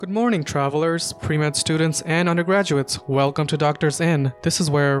Good morning, travelers, pre-med students, and undergraduates. Welcome to Doctors Inn. This is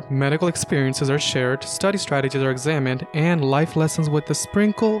where medical experiences are shared, study strategies are examined, and life lessons with a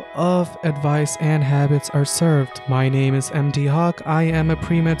sprinkle of advice and habits are served. My name is MD Hawk. I am a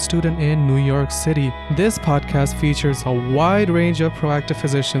pre-med student in New York City. This podcast features a wide range of proactive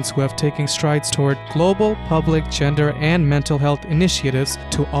physicians who have taken strides toward global, public, gender, and mental health initiatives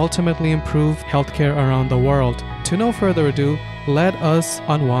to ultimately improve healthcare around the world. To no further ado, let us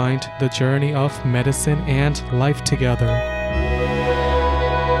unwind the journey of medicine and life together.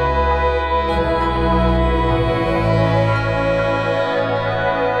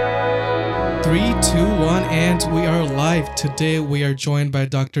 3, 2, 1, and we are live. Today we are joined by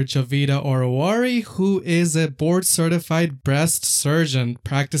Dr. Javida Orowari, who is a board-certified breast surgeon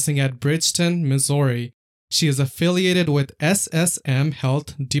practicing at Bridgeton, Missouri. She is affiliated with SSM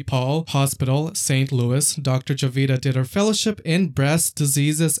Health DePaul Hospital, St. Louis. Dr. Javida did her fellowship in breast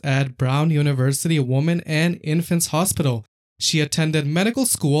diseases at Brown University Women and Infants Hospital. She attended medical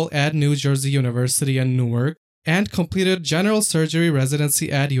school at New Jersey University in Newark and completed general surgery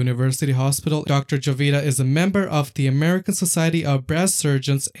residency at University Hospital. Dr. Javida is a member of the American Society of Breast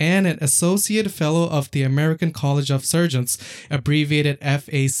Surgeons and an associate fellow of the American College of Surgeons, abbreviated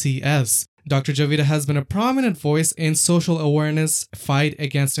FACS. Dr. Javida has been a prominent voice in social awareness, fight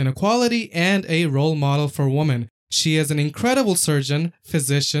against inequality, and a role model for women. She is an incredible surgeon,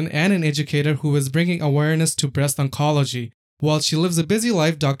 physician, and an educator who is bringing awareness to breast oncology. While she lives a busy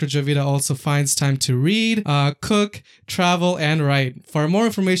life, Dr. Javida also finds time to read, cook, travel, and write. For more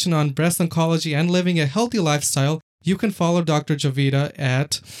information on breast oncology and living a healthy lifestyle, you can follow Dr. Javida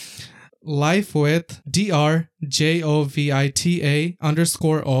at Life with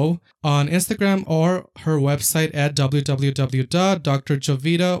DRJOVITA_O on Instagram or her website at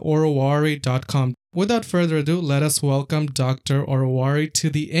www.drjavidaorowari.com. Without further ado, let us welcome Dr. Orowari to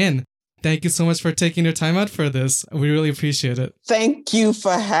the inn. Thank you so much for taking your time out for this. We really appreciate it. Thank you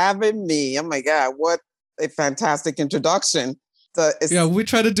for having me. Oh my God, what a fantastic introduction. We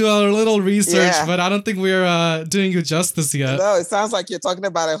try to do our little research, but I don't think we're doing you justice yet. No, it sounds like you're talking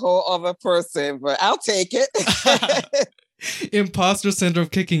about a whole other person, but I'll take it. Imposter syndrome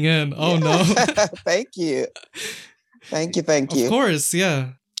kicking in. Oh, no. Thank you. Thank you. Of course,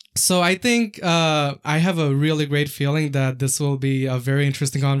 yeah. So I think I have a really great feeling that this will be a very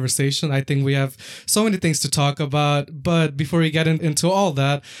interesting conversation. I think we have so many things to talk about. But before we get into all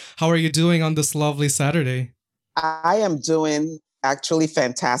that, how are you doing on this lovely Saturday? I am doing actually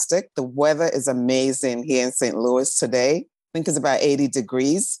fantastic. The weather is amazing here in St. Louis today. I think it's about 80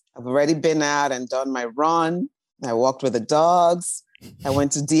 degrees. I've already been out and done my run. I walked with the dogs. I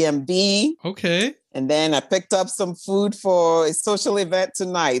went to DMB. Okay. And then I picked up some food for a social event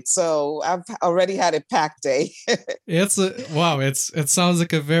tonight. So I've already had a packed day. It sounds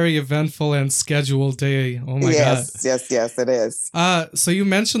like a very eventful and scheduled day. Oh my God. Yes, it is. So you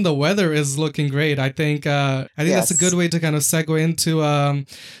mentioned the weather is looking great. I think that's a good way to kind of segue into,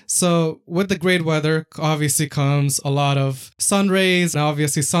 so with the great weather, obviously comes a lot of sun rays and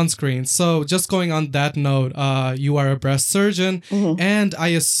obviously sunscreen. So just going on that note, you are a breast surgeon, and I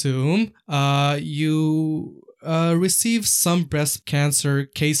assume you receive some breast cancer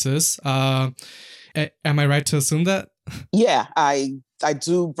cases. Am I right to assume that? Yeah, I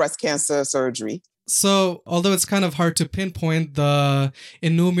do breast cancer surgery. So, although it's kind of hard to pinpoint the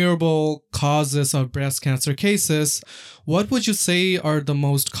innumerable causes of breast cancer cases, what would you say are the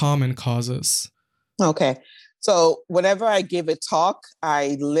most common causes? Okay. So, whenever I give a talk,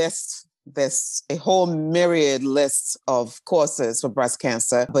 I list a whole myriad list of causes for breast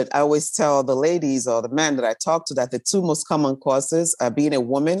cancer. But I always tell the ladies or the men that I talk to that the two most common causes are being a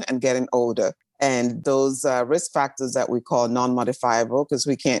woman and getting older. And those risk factors that we call non-modifiable, because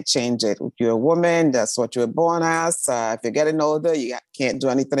we can't change it. If you're a woman, that's what you were born as. If you're getting older, you can't do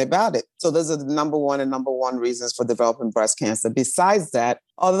anything about it. So those are the number one reasons for developing breast cancer. Besides that,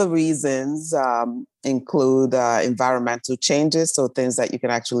 other reasons include environmental changes, so things that you can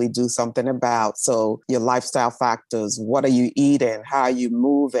actually do something about. So your lifestyle factors, what are you eating, how are you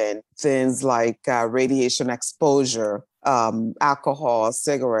moving, things like radiation exposure, alcohol,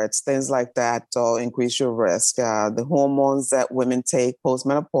 cigarettes, things like that increase your risk. The hormones that women take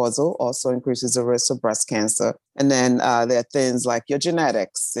postmenopausal also increases the risk of breast cancer. And then there are things like your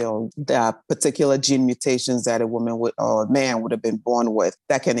genetics, there are particular gene mutations that a woman or a man would have been born with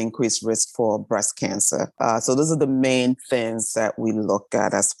that can increase risk for breast cancer. So those are the main things that we look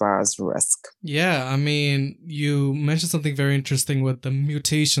at as far as risk. Yeah, I mean, you mentioned something very interesting with the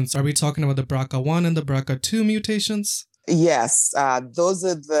mutations. Are we talking about the BRCA1 and the BRCA2 mutations? Yes, those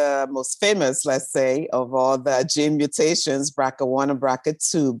are the most famous, let's say, of all the gene mutations, BRCA1 and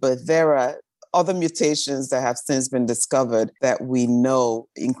BRCA2. But there are other mutations that have since been discovered that we know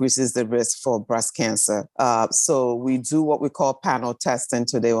increases the risk for breast cancer. So we do what we call panel testing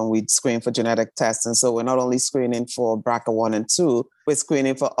today when we screen for genetic testing. So we're not only screening for BRCA1 and 2, we're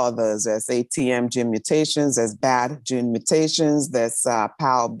screening for others. There's ATM gene mutations, there's BAD gene mutations, there's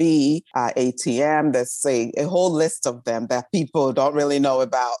PAL-B, ATM, there's a whole list of them that people don't really know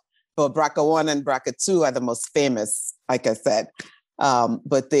about. But BRCA1 and BRCA2 are the most famous, like I said.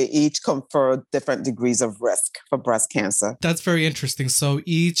 But they each confer different degrees of risk for breast cancer. That's very interesting. So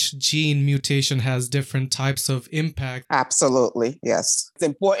each gene mutation has different types of impact. Absolutely, yes. It's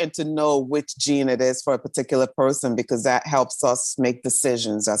important to know which gene it is for a particular person because that helps us make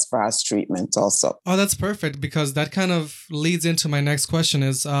decisions as far as treatment also. Oh, that's perfect because that kind of leads into my next question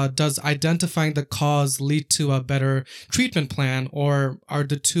is, does identifying the cause lead to a better treatment plan, or are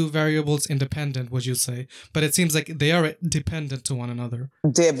the two variables independent, would you say? But it seems like they are dependent to one another.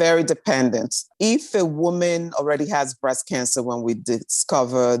 They're very dependent. If a woman already has breast cancer, when we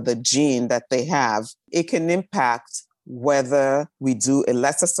discover the gene that they have, it can impact whether we do a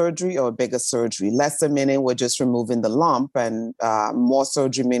lesser surgery or a bigger surgery. Lesser meaning we're just removing the lump, and more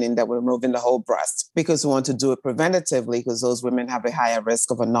surgery meaning that we're removing the whole breast, because we want to do it preventatively because those women have a higher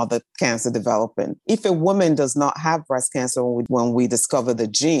risk of another cancer developing. If a woman does not have breast cancer when we discover the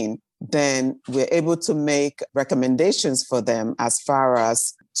gene, then we're able to make recommendations for them as far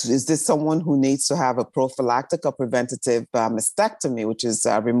as, is this someone who needs to have a prophylactic or preventative mastectomy, which is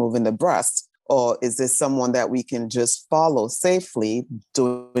removing the breast? Or is this someone that we can just follow safely,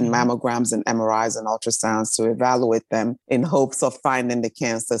 doing mammograms and MRIs and ultrasounds to evaluate them in hopes of finding the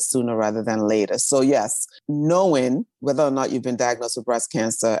cancer sooner rather than later? So yes, knowing whether or not you've been diagnosed with breast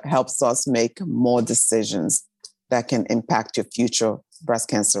cancer helps us make more decisions that can impact your future breast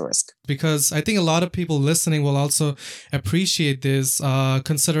cancer risk. Because I think a lot of people listening will also appreciate this,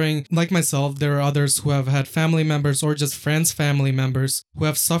 considering, like myself, there are others who have had family members or just friends' family members who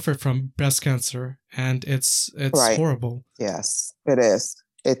have suffered from breast cancer, and it's right. Horrible. Yes, it is.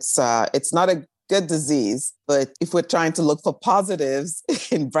 It's not a good disease, but if we're trying to look for positives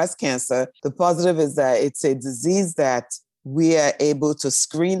in breast cancer, the positive is that it's a disease that we are able to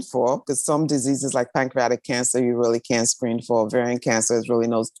screen for, because some diseases like pancreatic cancer, you really can't screen for. Ovarian cancer is really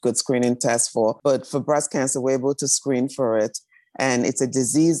no good screening test for. But for breast cancer, we're able to screen for it. And it's a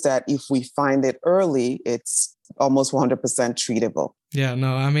disease that if we find it early, it's almost 100% treatable. Yeah,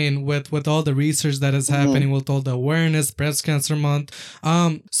 no, I mean, with all the research that is happening, with all the awareness, Breast Cancer Month.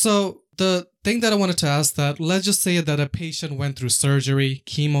 So the thing that I wanted to ask, that let's just say that a patient went through surgery,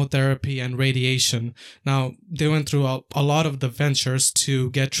 chemotherapy, and radiation. Now, they went through a lot of the ventures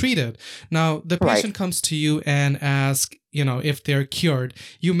to get treated. Now, the patient comes to you and asks, if they're cured.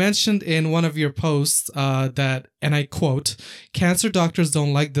 You mentioned in one of your posts that, and I quote, "Cancer doctors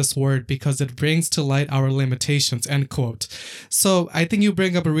don't like this word because it brings to light our limitations," end quote. So I think you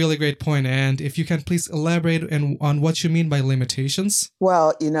bring up a really great point. And if you can please elaborate on what you mean by limitations.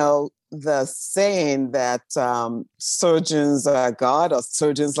 Well, the saying that surgeons are God, or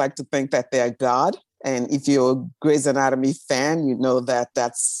surgeons like to think that they're God. And if you're a Grey's Anatomy fan, you know that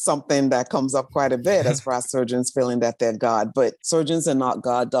that's something that comes up quite a bit as far as surgeons feeling that they're God. But surgeons are not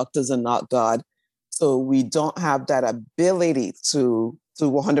God, doctors are not God. So we don't have that ability to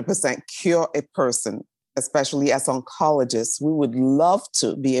 100% cure a person, especially as oncologists. We would love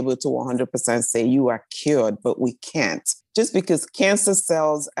to be able to 100% say you are cured, but we can't. Just because cancer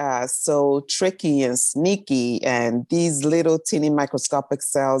cells are so tricky and sneaky, and these little teeny microscopic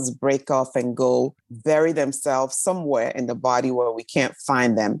cells break off and go bury themselves somewhere in the body where we can't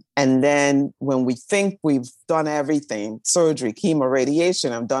find them. And then when we think we've done everything, surgery, chemo,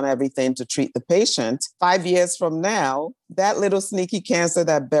 radiation, I've done everything to treat the patient, 5 years from now, that little sneaky cancer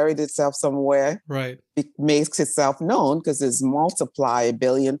that buried itself somewhere it makes itself known because it's multiplied 1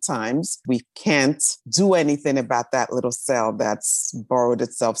 billion times. We can't do anything about that little cell that's burrowed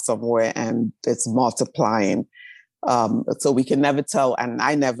itself somewhere and it's multiplying. So we can never tell, and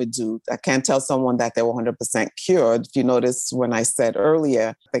I never do. I can't tell someone that they're 100% cured. If you notice when I said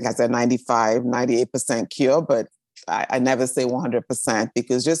earlier, I think I said 95, 98% cure, but I never say 100%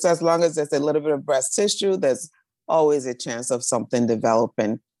 because just as long as there's a little bit of breast tissue, there's always a chance of something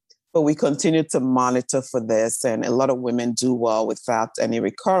developing. But we continue to monitor for this, and a lot of women do well without any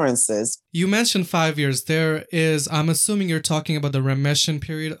recurrences. You mentioned 5 years. I'm assuming you're talking about the remission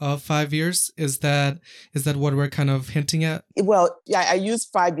period of 5 years. Is that what we're kind of hinting at? Well, yeah, I use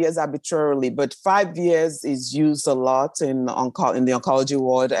 5 years arbitrarily, but 5 years is used a lot in the oncology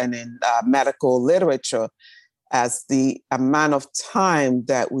world and in medical literature. as the amount of time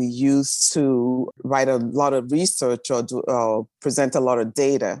that we use to write a lot of research or present a lot of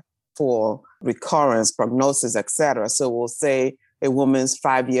data for recurrence, prognosis, etc. So we'll say a woman's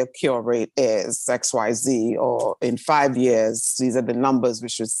 5-year cure rate is XYZ, or in 5 years, these are the numbers we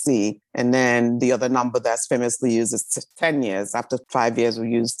should see. And then the other number that's famously used is 10 years. After 5 years, we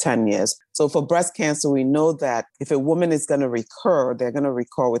use 10 years. So for breast cancer, we know that if a woman is going to recur, they're going to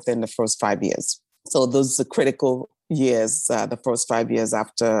recur within the first 5 years. So those are critical years, the first 5 years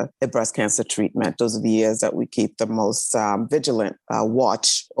after a breast cancer treatment. Those are the years that we keep the most vigilant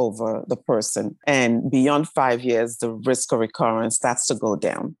watch over the person. And beyond 5 years, the risk of recurrence starts to go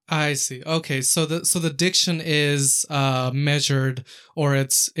down. I see. Okay, so the diction is measured, or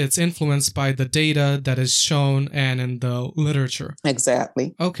it's influenced by the data that is shown and in the literature.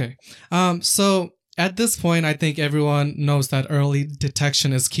 Exactly. Okay. So at this point, I think everyone knows that early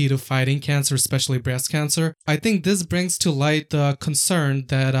detection is key to fighting cancer, especially breast cancer. I think this brings to light the concern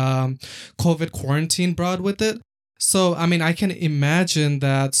that COVID quarantine brought with it. So, I mean, I can imagine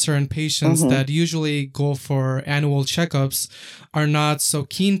that certain patients that usually go for annual checkups are not so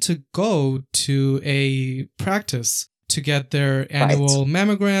keen to go to a practice to get their annual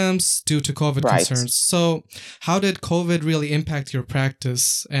mammograms due to COVID concerns. So how did COVID really impact your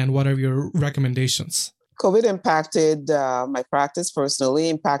practice, and what are your recommendations? COVID impacted my practice personally,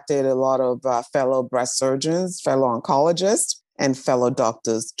 impacted a lot of fellow breast surgeons, fellow oncologists, and fellow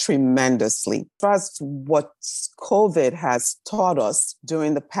doctors tremendously. First, what COVID has taught us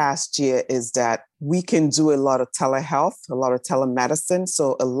during the past year is that we can do a lot of telehealth, a lot of telemedicine.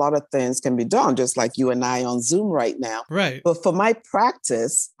 So a lot of things can be done, just like you and I on Zoom right now. Right. But for my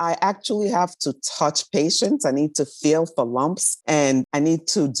practice, I actually have to touch patients. I need to feel for lumps, and I need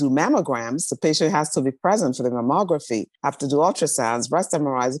to do mammograms. The patient has to be present for the mammography. I have to do ultrasounds, breast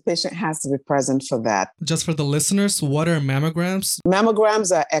MRIs. The patient has to be present for that. Just for the listeners, what are mammograms?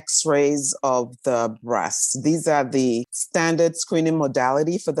 Mammograms are x-rays of the breast. These are the standard screening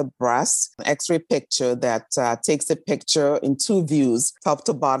modality for the breast. X-ray picture that takes a picture in two views, top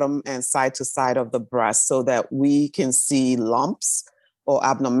to bottom and side to side of the breast, so that we can see lumps or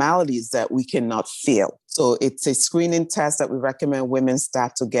abnormalities that we cannot feel. So it's a screening test that we recommend women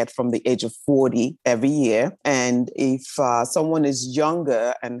start to get from the age of 40 every year. And if someone is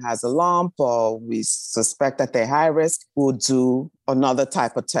younger and has a lump, or we suspect that they're high risk, we'll do another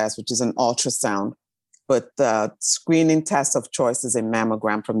type of test, which is an ultrasound. But the screening test of choice is a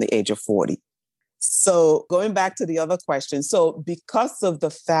mammogram from the age of 40. So going back to the other question, so because of the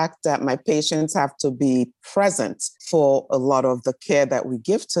fact that my patients have to be present for a lot of the care that we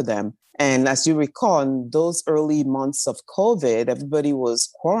give to them, and as you recall, in those early months of COVID, everybody was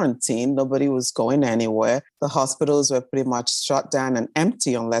quarantined. Nobody was going anywhere. The hospitals were pretty much shut down and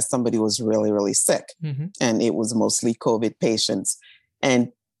empty unless somebody was really, really sick. And it was mostly COVID patients. And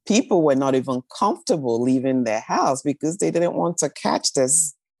people were not even comfortable leaving their house because they didn't want to catch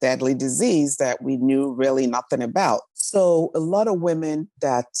this deadly disease that we knew really nothing about. So a lot of women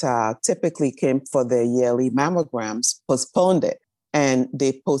that typically came for their yearly mammograms postponed it. And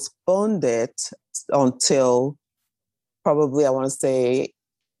they postponed it until probably, I want to say,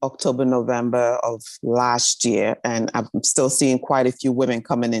 October, November of last year. And I'm still seeing quite a few women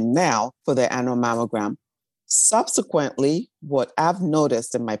coming in now for their annual mammogram. Subsequently, what I've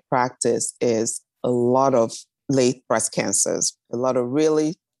noticed in my practice is a lot of late breast cancers, a lot of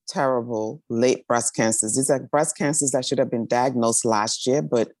really terrible late breast cancers. These are breast cancers that should have been diagnosed last year,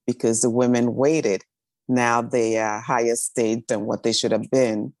 but because the women waited, now they are higher stage than what they should have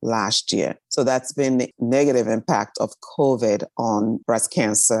been last year. So that's been the negative impact of COVID on breast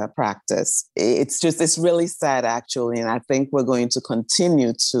cancer practice. It's really sad, actually. And I think we're going to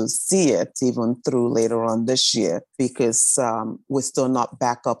continue to see it even through later on this year, because we're still not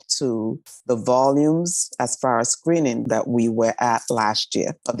back up to the volumes as far as screening that we were at last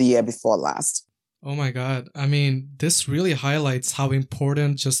year or the year before last. Oh my God. I mean, this really highlights how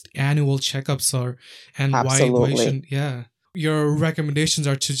important just annual checkups are, and Absolutely. why we should, yeah. Your recommendations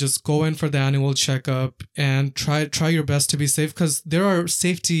are to just go in for the annual checkup and try your best to be safe, because there are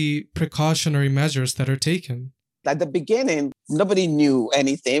safety precautionary measures that are taken. At the beginning, nobody knew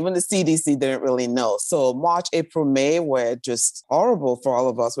anything. Even the CDC didn't really know. So March, April, May were just horrible for all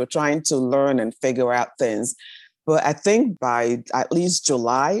of us. We're trying to learn and figure out things. But I think by at least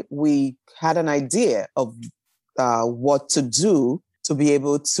July, we had an idea of what to do to be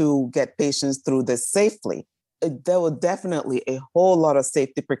able to get patients through this safely. There were definitely a whole lot of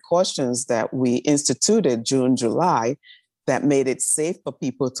safety precautions that we instituted June, July, that made it safe for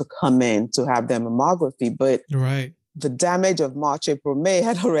people to come in to have their mammography. But Right. the damage of March, April, May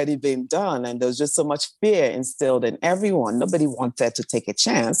had already been done. And there was just so much fear instilled in everyone. Nobody wanted to take a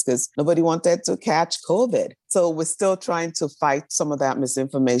chance because nobody wanted to catch COVID. So we're still trying to fight some of that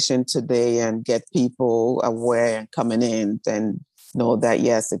misinformation today and get people aware and coming in and know that,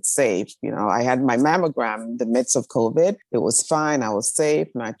 yes, it's safe. I had my mammogram in the midst of COVID. It was fine. I was safe.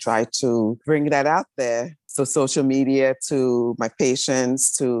 And I tried to bring that out there. So social media, to my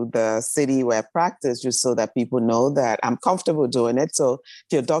patients, to the city where I practice, just so that people know that I'm comfortable doing it. So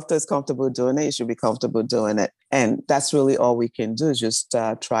if your doctor is comfortable doing it, you should be comfortable doing it. And that's really all we can do, is just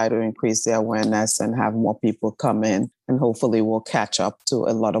try to increase the awareness and have more people come in. And hopefully we'll catch up to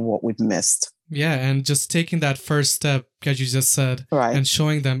a lot of what we've missed. Yeah, and just taking that first step, as you just said, right, and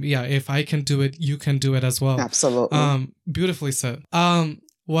showing them, yeah, if I can do it, you can do it as well. Absolutely. Beautifully said.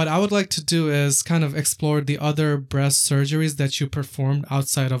 What I would like to do is kind of explore the other breast surgeries that you performed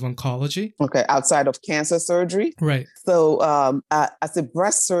outside of oncology. Okay, outside of cancer surgery? Right. So as a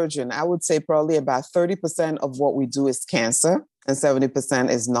breast surgeon, I would say probably about 30% of what we do is cancer and 70%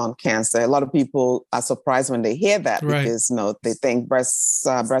 is non-cancer. A lot of people are surprised when they hear that, right, because they think breast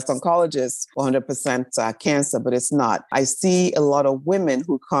oncologists 100% cancer, but it's not. I see a lot of women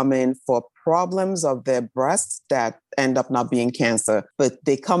who come in for problems of their breasts that end up not being cancer, but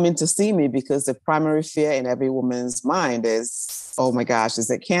they come in to see me because the primary fear in every woman's mind is, oh my gosh, is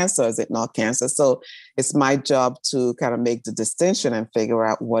it cancer? Is it not cancer? So it's my job to kind of make the distinction and figure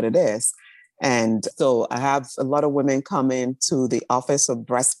out what it is. And so I have a lot of women come into the office of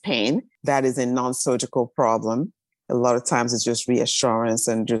breast pain. That is a non-surgical problem. A lot of times it's just reassurance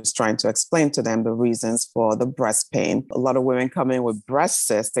and just trying to explain to them the reasons for the breast pain. A lot of women come in with breast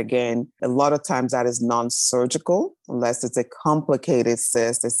cysts. Again, a lot of times that is non-surgical, unless it's a complicated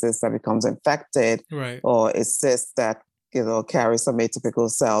cyst, a cyst that becomes infected, right, or a cyst that carries some atypical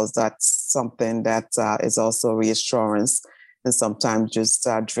cells. That's something that is also reassurance, and sometimes just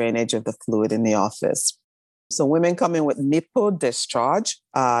drainage of the fluid in the office. So women come in with nipple discharge.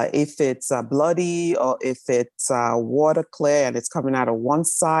 If it's bloody or if it's water clear and it's coming out of one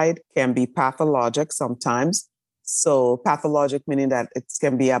side, can be pathologic sometimes. So pathologic meaning that it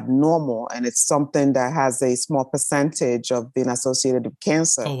can be abnormal and it's something that has a small percentage of being associated with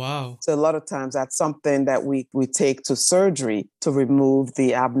cancer. Oh, wow. So a lot of times that's something that we take to surgery to remove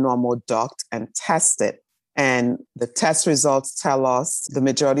the abnormal duct and test it. And the test results tell us the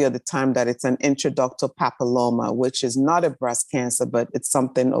majority of the time that it's an intraductal papilloma, which is not a breast cancer, but it's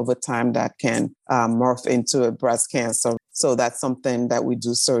something over time that can morph into a breast cancer. So that's something that we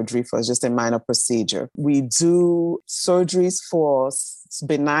do surgery for, just a minor procedure. We do surgeries for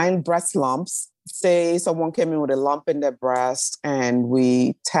benign breast lumps. Say someone came in with a lump in their breast and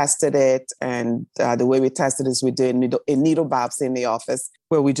we tested it. And the way we tested is we did a needle biopsy in the office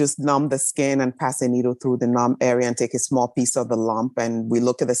where we just numb the skin and pass a needle through the numb area and take a small piece of the lump. And we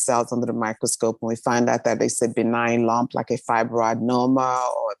look at the cells under the microscope and we find out that it's a benign lump like a fibroadenoma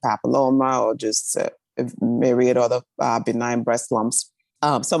or a papilloma or just a myriad other benign breast lumps.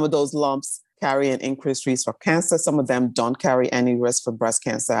 Some of those lumps carry an increased risk for cancer. Some of them don't carry any risk for breast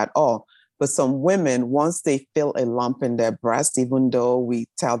cancer at all. But some women, once they feel a lump in their breast, even though we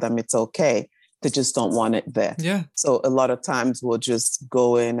tell them it's okay, they just don't want it there. Yeah. So a lot of times we'll just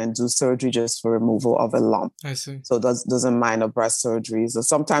go in and do surgery just for removal of a lump. I see. So those are minor breast surgeries. Or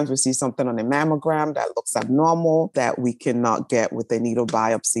sometimes we see something on a mammogram that looks abnormal that we cannot get with a needle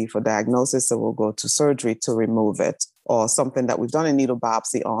biopsy for diagnosis. So we'll go to surgery to remove it. Or something that we've done a needle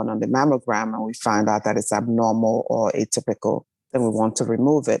biopsy on the mammogram and we find out that it's abnormal or atypical. Then we want to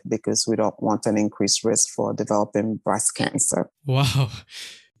remove it because we don't want an increased risk for developing breast cancer. Wow.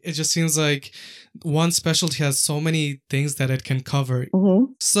 It just seems like one specialty has so many things that it can cover.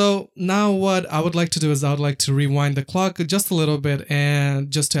 Mm-hmm. So now what I would like to do is I would like to rewind the clock just a little bit and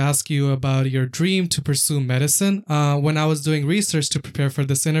just to ask you about your dream to pursue medicine. When I was doing research to prepare for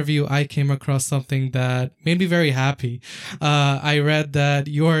this interview, I came across something that made me very happy. I read that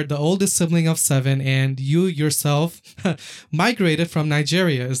you're the oldest sibling of 7 and you yourself migrated from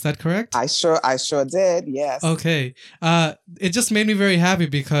Nigeria. Is that correct? I sure did. Yes. Okay. It just made me very happy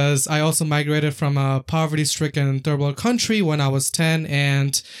because I also migrated from a poverty-stricken third world country when I was 10.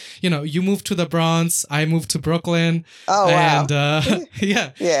 And, you moved to the Bronx. I moved to Brooklyn. Oh, wow. And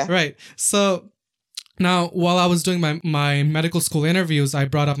yeah. Right. So now, while I was doing my medical school interviews, I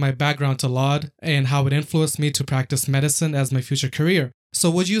brought up my background to law and how it influenced me to practice medicine as my future career. So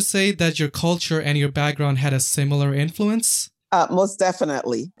would you say that your culture and your background had a similar influence? Most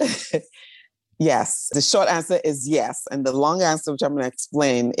definitely. Yes. The short answer is yes. And the long answer, which I'm going to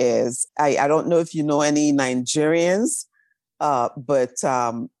explain, is I don't know if you know any Nigerians, but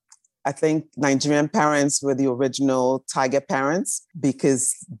I think Nigerian parents were the original tiger parents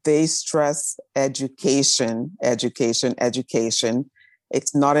because they stress education, education, education.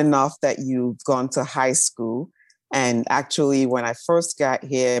 It's not enough that you've gone to high school. And actually, when I first got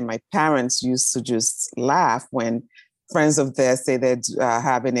here, my parents used to just laugh when friends of theirs say they're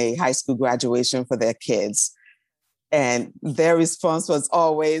having a high school graduation for their kids. And their response was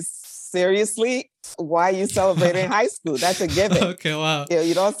always, seriously, why are you celebrating high school? That's a given. Okay, wow.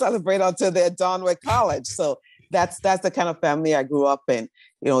 You don't celebrate until they're done with college. So that's the kind of family I grew up in.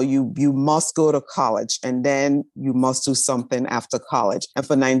 You must go to college and then you must do something after college. And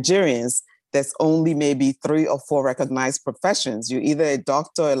for Nigerians, there's only maybe 3 or 4 recognized professions. You're either a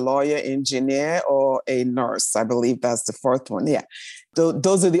doctor, a lawyer, engineer, or a nurse. I believe that's the 4th one. Yeah.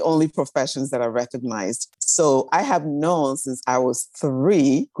 Those are the only professions that are recognized. So I have known since I was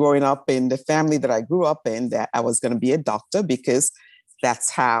 3, growing up in the family that I grew up in, that I was going to be a doctor because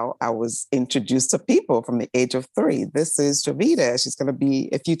that's how I was introduced to people from the age of 3. This is Jovita. She's going to be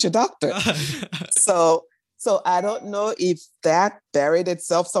a future doctor. So I don't know if that buried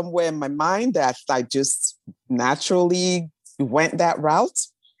itself somewhere in my mind that I just naturally went that route.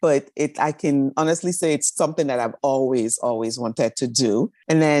 But I can honestly say it's something that I've always, always wanted to do.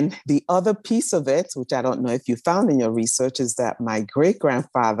 And then the other piece of it, which I don't know if you found in your research, is that my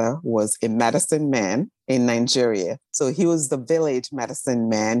great-grandfather was a medicine man in Nigeria. So he was the village medicine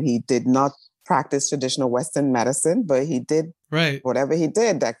man. He did not practice traditional Western medicine, but he did whatever he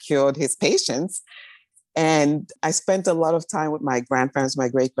did that cured his patients. And I spent a lot of time with my grandparents, my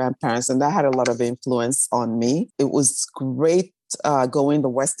great-grandparents, and that had a lot of influence on me. It was great going the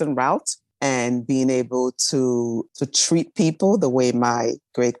Western route and being able to treat people the way my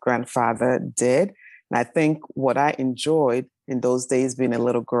great-grandfather did. And I think what I enjoyed in those days, being a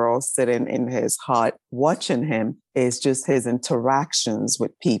little girl sitting in his hut, watching him, is just his interactions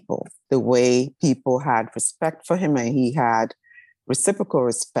with people, the way people had respect for him and he had reciprocal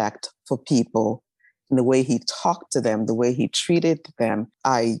respect for people. And the way he talked to them, the way he treated them,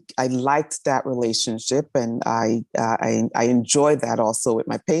 I liked that relationship, and I enjoy that also with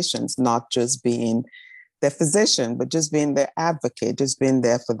my patients, not just being their physician, but just being their advocate, just being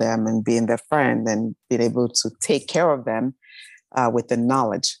there for them and being their friend and being able to take care of them with the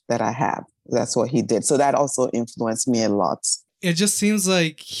knowledge that I have. That's what he did. So that also influenced me a lot. It just seems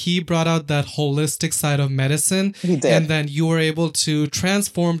like he brought out that holistic side of medicine. He did. And then you were able to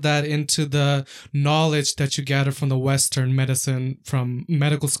transform that into the knowledge that you gather from the Western medicine, from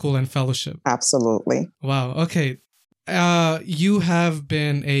medical school and fellowship. Absolutely. Wow. Okay. You have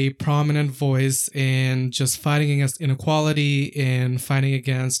been a prominent voice in just fighting against inequality, in fighting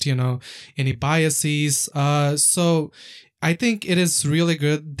against, any biases. So I think it is really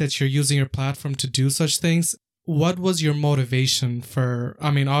good that you're using your platform to do such things. What was your motivation for,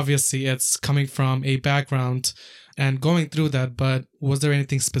 obviously it's coming from a background and going through that, but was there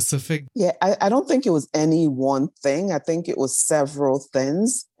anything specific? Yeah, I don't think it was any one thing. I think it was several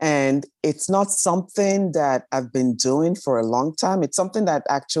things. And it's not something that I've been doing for a long time. It's something that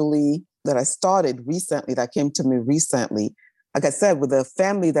I started recently, that came to me recently. Like I said, with the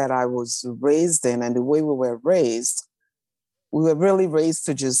family that I was raised in and the way we were raised, we were really raised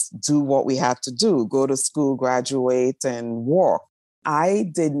to just do what we had to do, go to school, graduate, and work.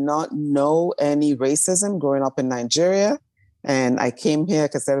 I did not know any racism growing up in Nigeria. And I came here,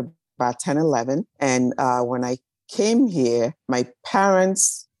 like I said, about 10, 11. And when I came here, my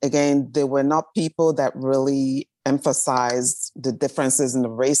parents, again, they were not people that really emphasized the differences in the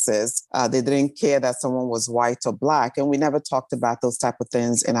races. They didn't care that someone was white or black. And we never talked about those type of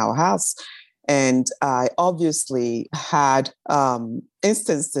things in our house. And I obviously had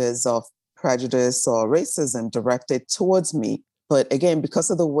instances of prejudice or racism directed towards me. But again,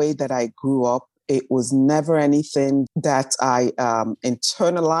 because of the way that I grew up, it was never anything that I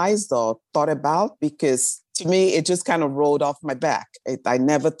internalized or thought about, because to me, it just kind of rolled off my back. I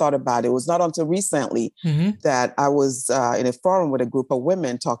never thought about it. It was not until recently that I was in a forum with a group of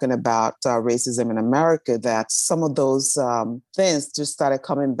women talking about racism in America, that some of those things just started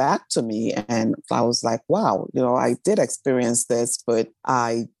coming back to me. And I was like, wow, I did experience this, but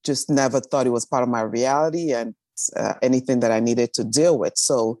I just never thought it was part of my reality and anything that I needed to deal with.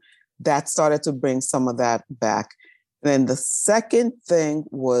 So that started to bring some of that back. And then the second thing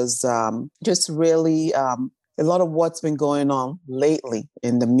was just really a lot of what's been going on lately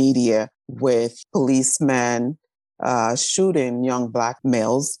in the media with policemen shooting young Black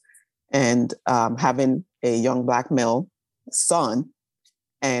males and having a young Black male son,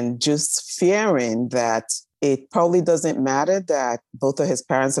 and just fearing that it probably doesn't matter that both of his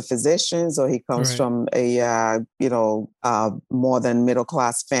parents are physicians or he comes Right. from a, more than middle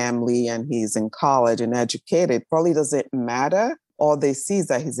class family and he's in college and educated. Probably doesn't matter. All they see is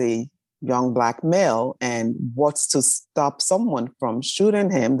that he's a young Black male, and what's to stop someone from shooting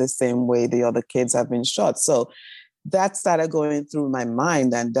him the same way the other kids have been shot. So that started going through my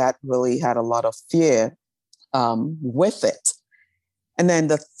mind, and that really had a lot of fear with it. And then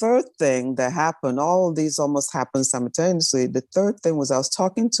the third thing that happened, all of these almost happened simultaneously. The third thing was I was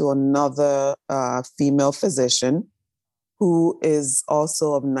talking to another female physician who is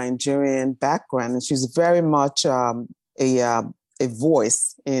also of Nigerian background, and she's very much a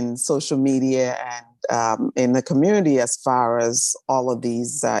voice in social media and in the community as far as all of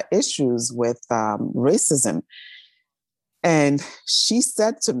these issues with racism. And she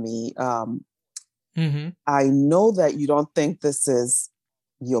said to me, I know that you don't think this is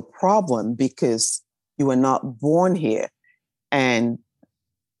your problem because you were not born here and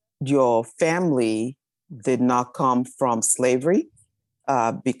your family did not come from slavery.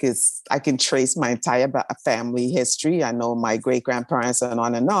 Because I can trace my entire family history. I know my great-grandparents and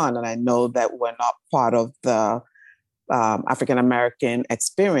on, and I know that we're not part of the African-American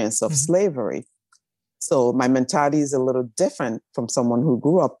experience of slavery. So my mentality is a little different from someone who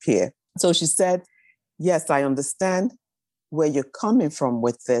grew up here. So she said, yes, I understand where you're coming from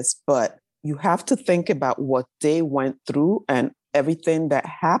with this, but you have to think about what they went through and everything that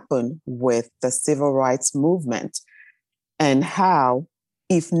happened with the civil rights movement and how,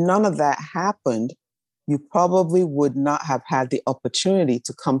 if none of that happened, you probably would not have had the opportunity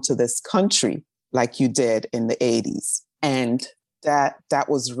to come to this country like you did in the 80s. And that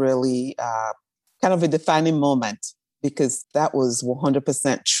was really kind of a defining moment because that was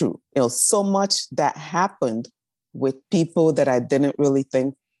 100% true. So much that happened with people that I didn't really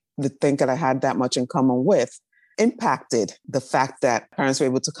think that I had that much in common with impacted the fact that parents were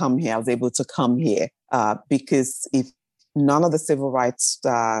able to come here. I was able to come here because if none of the civil rights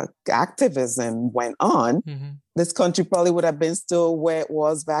activism went on, this country probably would have been still where it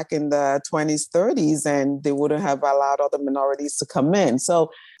was back in the 20s, 30s, and they wouldn't have allowed other minorities to come in. So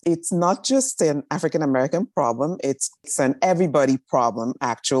it's not just an African-American problem, it's an everybody problem,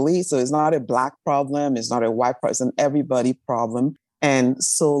 actually. So it's not a Black problem, it's not a white person, everybody problem. And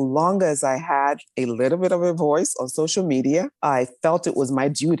so long as I had a little bit of a voice on social media, I felt it was my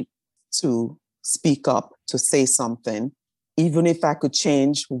duty to speak up, to say something. Even if I could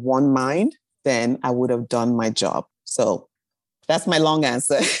change one mind, then I would have done my job. So that's my long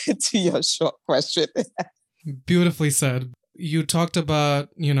answer to your short question. Beautifully said. You talked about,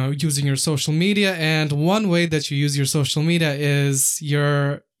 using your social media, and one way that you use your social media is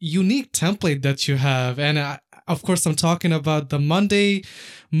your unique template that you have. And of course, I'm talking about the Monday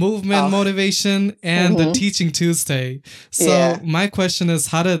movement motivation and the Teaching Tuesday. So my question is,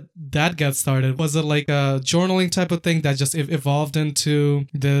 how did that get started? Was it like a journaling type of thing that just evolved into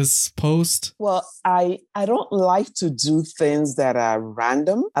this post? Well, I don't like to do things that are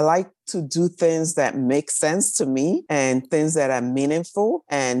random. I like to do things that make sense to me and things that are meaningful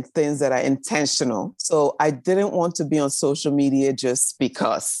and things that are intentional. So I didn't want to be on social media just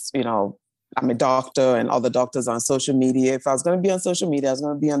because, I'm a doctor and other doctors are on social media. If I was going to be on social media, I was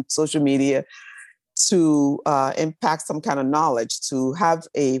going to be on social media to impact some kind of knowledge, to have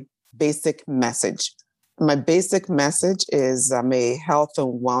a basic message. My basic message is I'm a health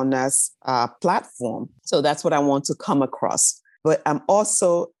and wellness platform. So that's what I want to come across. But I'm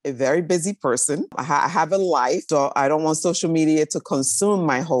also a very busy person. I have a life, so I don't want social media to consume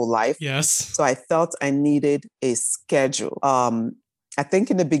my whole life. Yes. So I felt I needed a schedule. I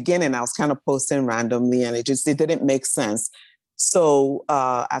think in the beginning, I was kind of posting randomly and it didn't make sense. So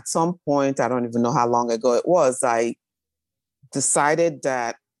at some point, I don't even know how long ago it was, I decided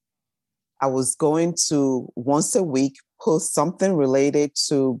that I was going to once a week post something related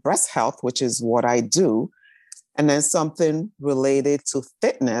to breast health, which is what I do, and then something related to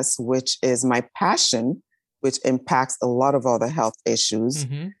fitness, which is my passion, which impacts a lot of other health issues.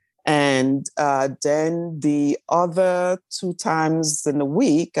 And then the other 2 times in the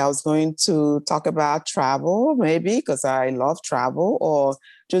week, I was going to talk about travel, maybe because I love travel, or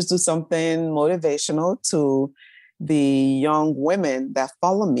just do something motivational to the young women that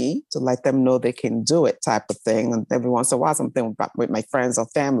follow me to let them know they can do it type of thing. And every once in a while, something with my friends or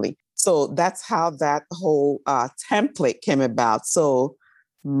family. So that's how that whole template came about. So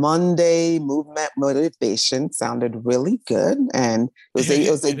Monday movement motivation sounded really good, and it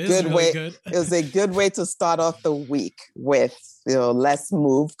was a good way. It was a good way to start off the week with, let's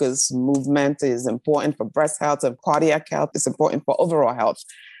move, because movement is important for breast health and cardiac health. It's important for overall health.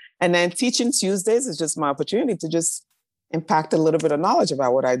 And then Teaching Tuesdays is just my opportunity to just impact a little bit of knowledge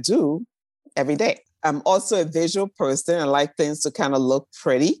about what I do every day. I'm also a visual person. I like things to kind of look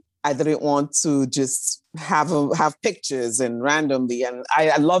pretty. I didn't want to just have pictures and randomly. And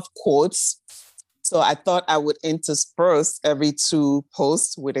I love quotes. So I thought I would intersperse every 2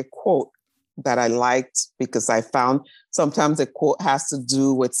 posts with a quote that I liked, because I found sometimes a quote has to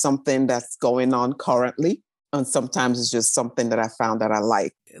do with something that's going on currently. And sometimes it's just something that I found that I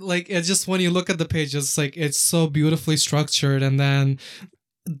like. Like, it's just when you look at the page, it's like, it's so beautifully structured. And then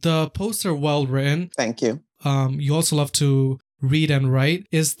the posts are well written. Thank you. You also love to read and write.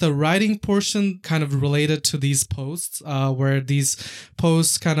 Is the writing portion kind of related to these posts, where these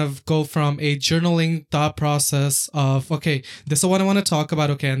posts kind of go from a journaling thought process of, okay, this is what I want to talk about,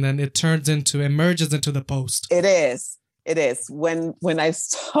 okay, and then it emerges into the post? It is. It is. When I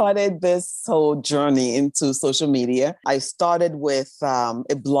started this whole journey into social media, I started with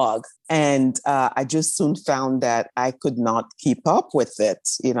a blog, and I just soon found that I could not keep up with it.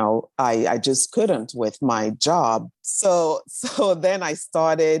 I just couldn't with my job. So then I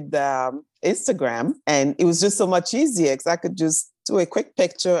started Instagram, and it was just so much easier because I could just do a quick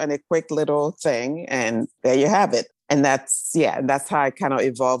picture and a quick little thing, and there you have it. And that's how I kind of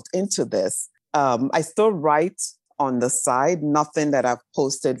evolved into this. I still write on the side, nothing that I've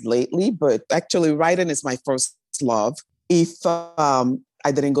posted lately, but actually writing is my first love. If I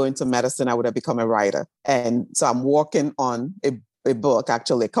didn't go into medicine, I would have become a writer. And so I'm working on a book,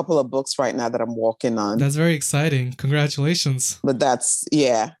 actually a couple of books right now that I'm working on. That's very exciting. Congratulations. But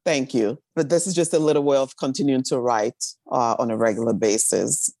thank you. But this is just a little way of continuing to write on a regular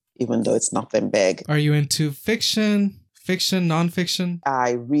basis, even though it's nothing big. Are you into fiction, nonfiction?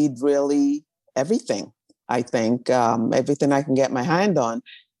 I read really everything. I think everything I can get my hand on.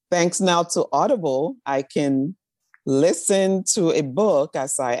 Thanks now to Audible, I can listen to a book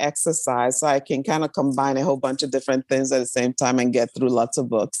as I exercise, so I can kind of combine a whole bunch of different things at the same time and get through lots of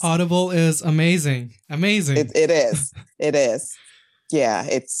books. Audible is amazing. It is. It is. Yeah,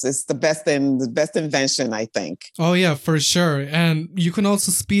 it's the best invention, I think. Oh yeah, for sure. And you can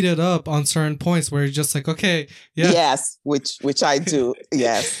also speed it up on certain points where you're just like, okay, yeah. Yes, which I do.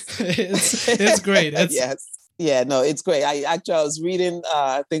 Yes. it's great. Yes. Yeah, no, it's great. I was reading,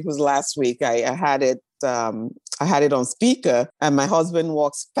 I think it was last week. I had it on speaker, and my husband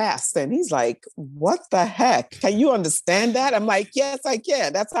walks past and he's like, "What the heck? Can you understand that?" I'm like, "Yes, I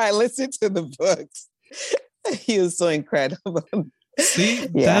can. That's how I listen to the books." He was so incredible. See,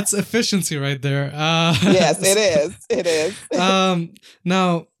 that's efficiency right there. Yes, it is. It is.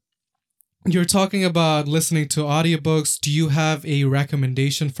 Now, you're talking about listening to audiobooks. Do you have a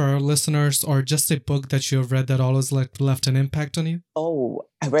recommendation for our listeners, or just a book that you have read that always left an impact on you? Oh,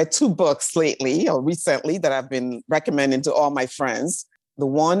 I read 2 books recently that I've been recommending to all my friends. The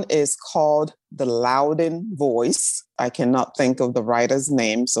one is called The Loudon Voice. I cannot think of the writer's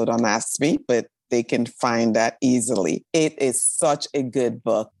name, so don't ask me, but they can find that easily. It is such a good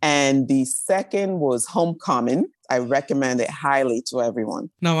book. And the second was Homecoming. I recommend it highly to everyone.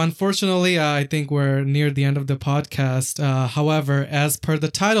 Now, unfortunately, I think we're near the end of the podcast. However, as per the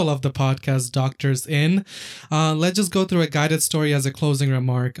title of the podcast, Doctors In, let's just go through a guided story as a closing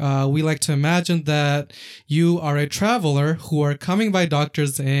remark. We like to imagine that you are a traveler who are coming by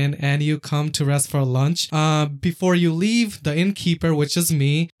Doctors In, and you come to rest for lunch. Before you leave, the innkeeper, which is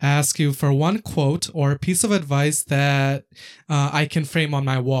me, asks you for one quote or piece of advice that I can frame on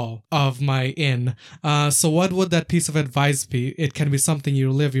my wall of my inn. So what would that piece of advice be? It can be something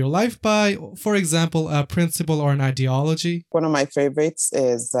you live your life by, for example, a principle or an ideology. One of my favorites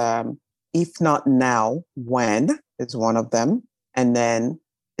is if not now, when is one of them. And then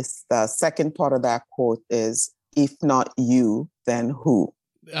it's the second part of that quote is, if not you, then who?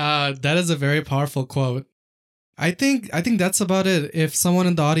 That is a very powerful quote. I think that's about it. If someone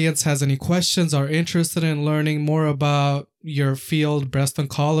in the audience has any questions or interested in learning more about your field, breast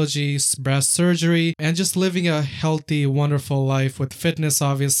oncology, breast surgery, and just living a healthy, wonderful life with fitness,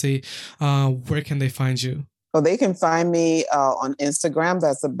 obviously, where can they find you? Well, they can find me on Instagram.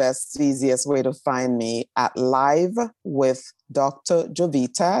 That's the best, easiest way to find me, at Live with Dr.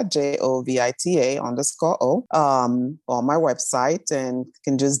 Jovita, JOVITA _O, on my website, and you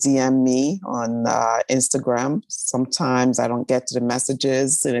can just DM me on Instagram. Sometimes I don't get to the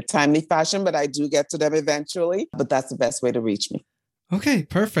messages in a timely fashion, but I do get to them eventually. But that's the best way to reach me. Okay,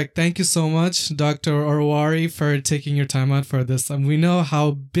 perfect. Thank you so much, Dr. Orowari, for taking your time out for this. And we know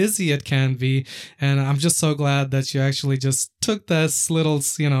how busy it can be, and I'm just so glad that you actually just took this little,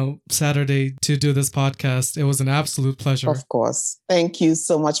 Saturday to do this podcast. It was an absolute pleasure. Of course. Thank you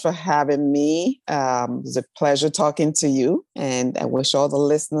so much for having me. It was a pleasure talking to you. And I wish all the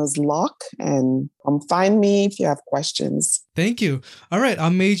listeners luck. And come find me if you have questions. Thank you. All right. A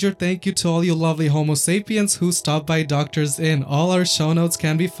major thank you to all you lovely Homo sapiens who stopped by Doctors In. All our show notes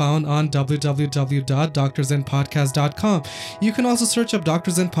can be found on www.doctorsinpodcast.com. You can also search up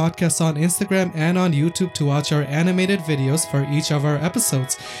Doctors In Podcast on Instagram and on YouTube to watch our animated videos for each of our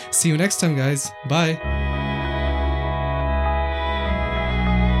episodes. See you next time, guys. Bye.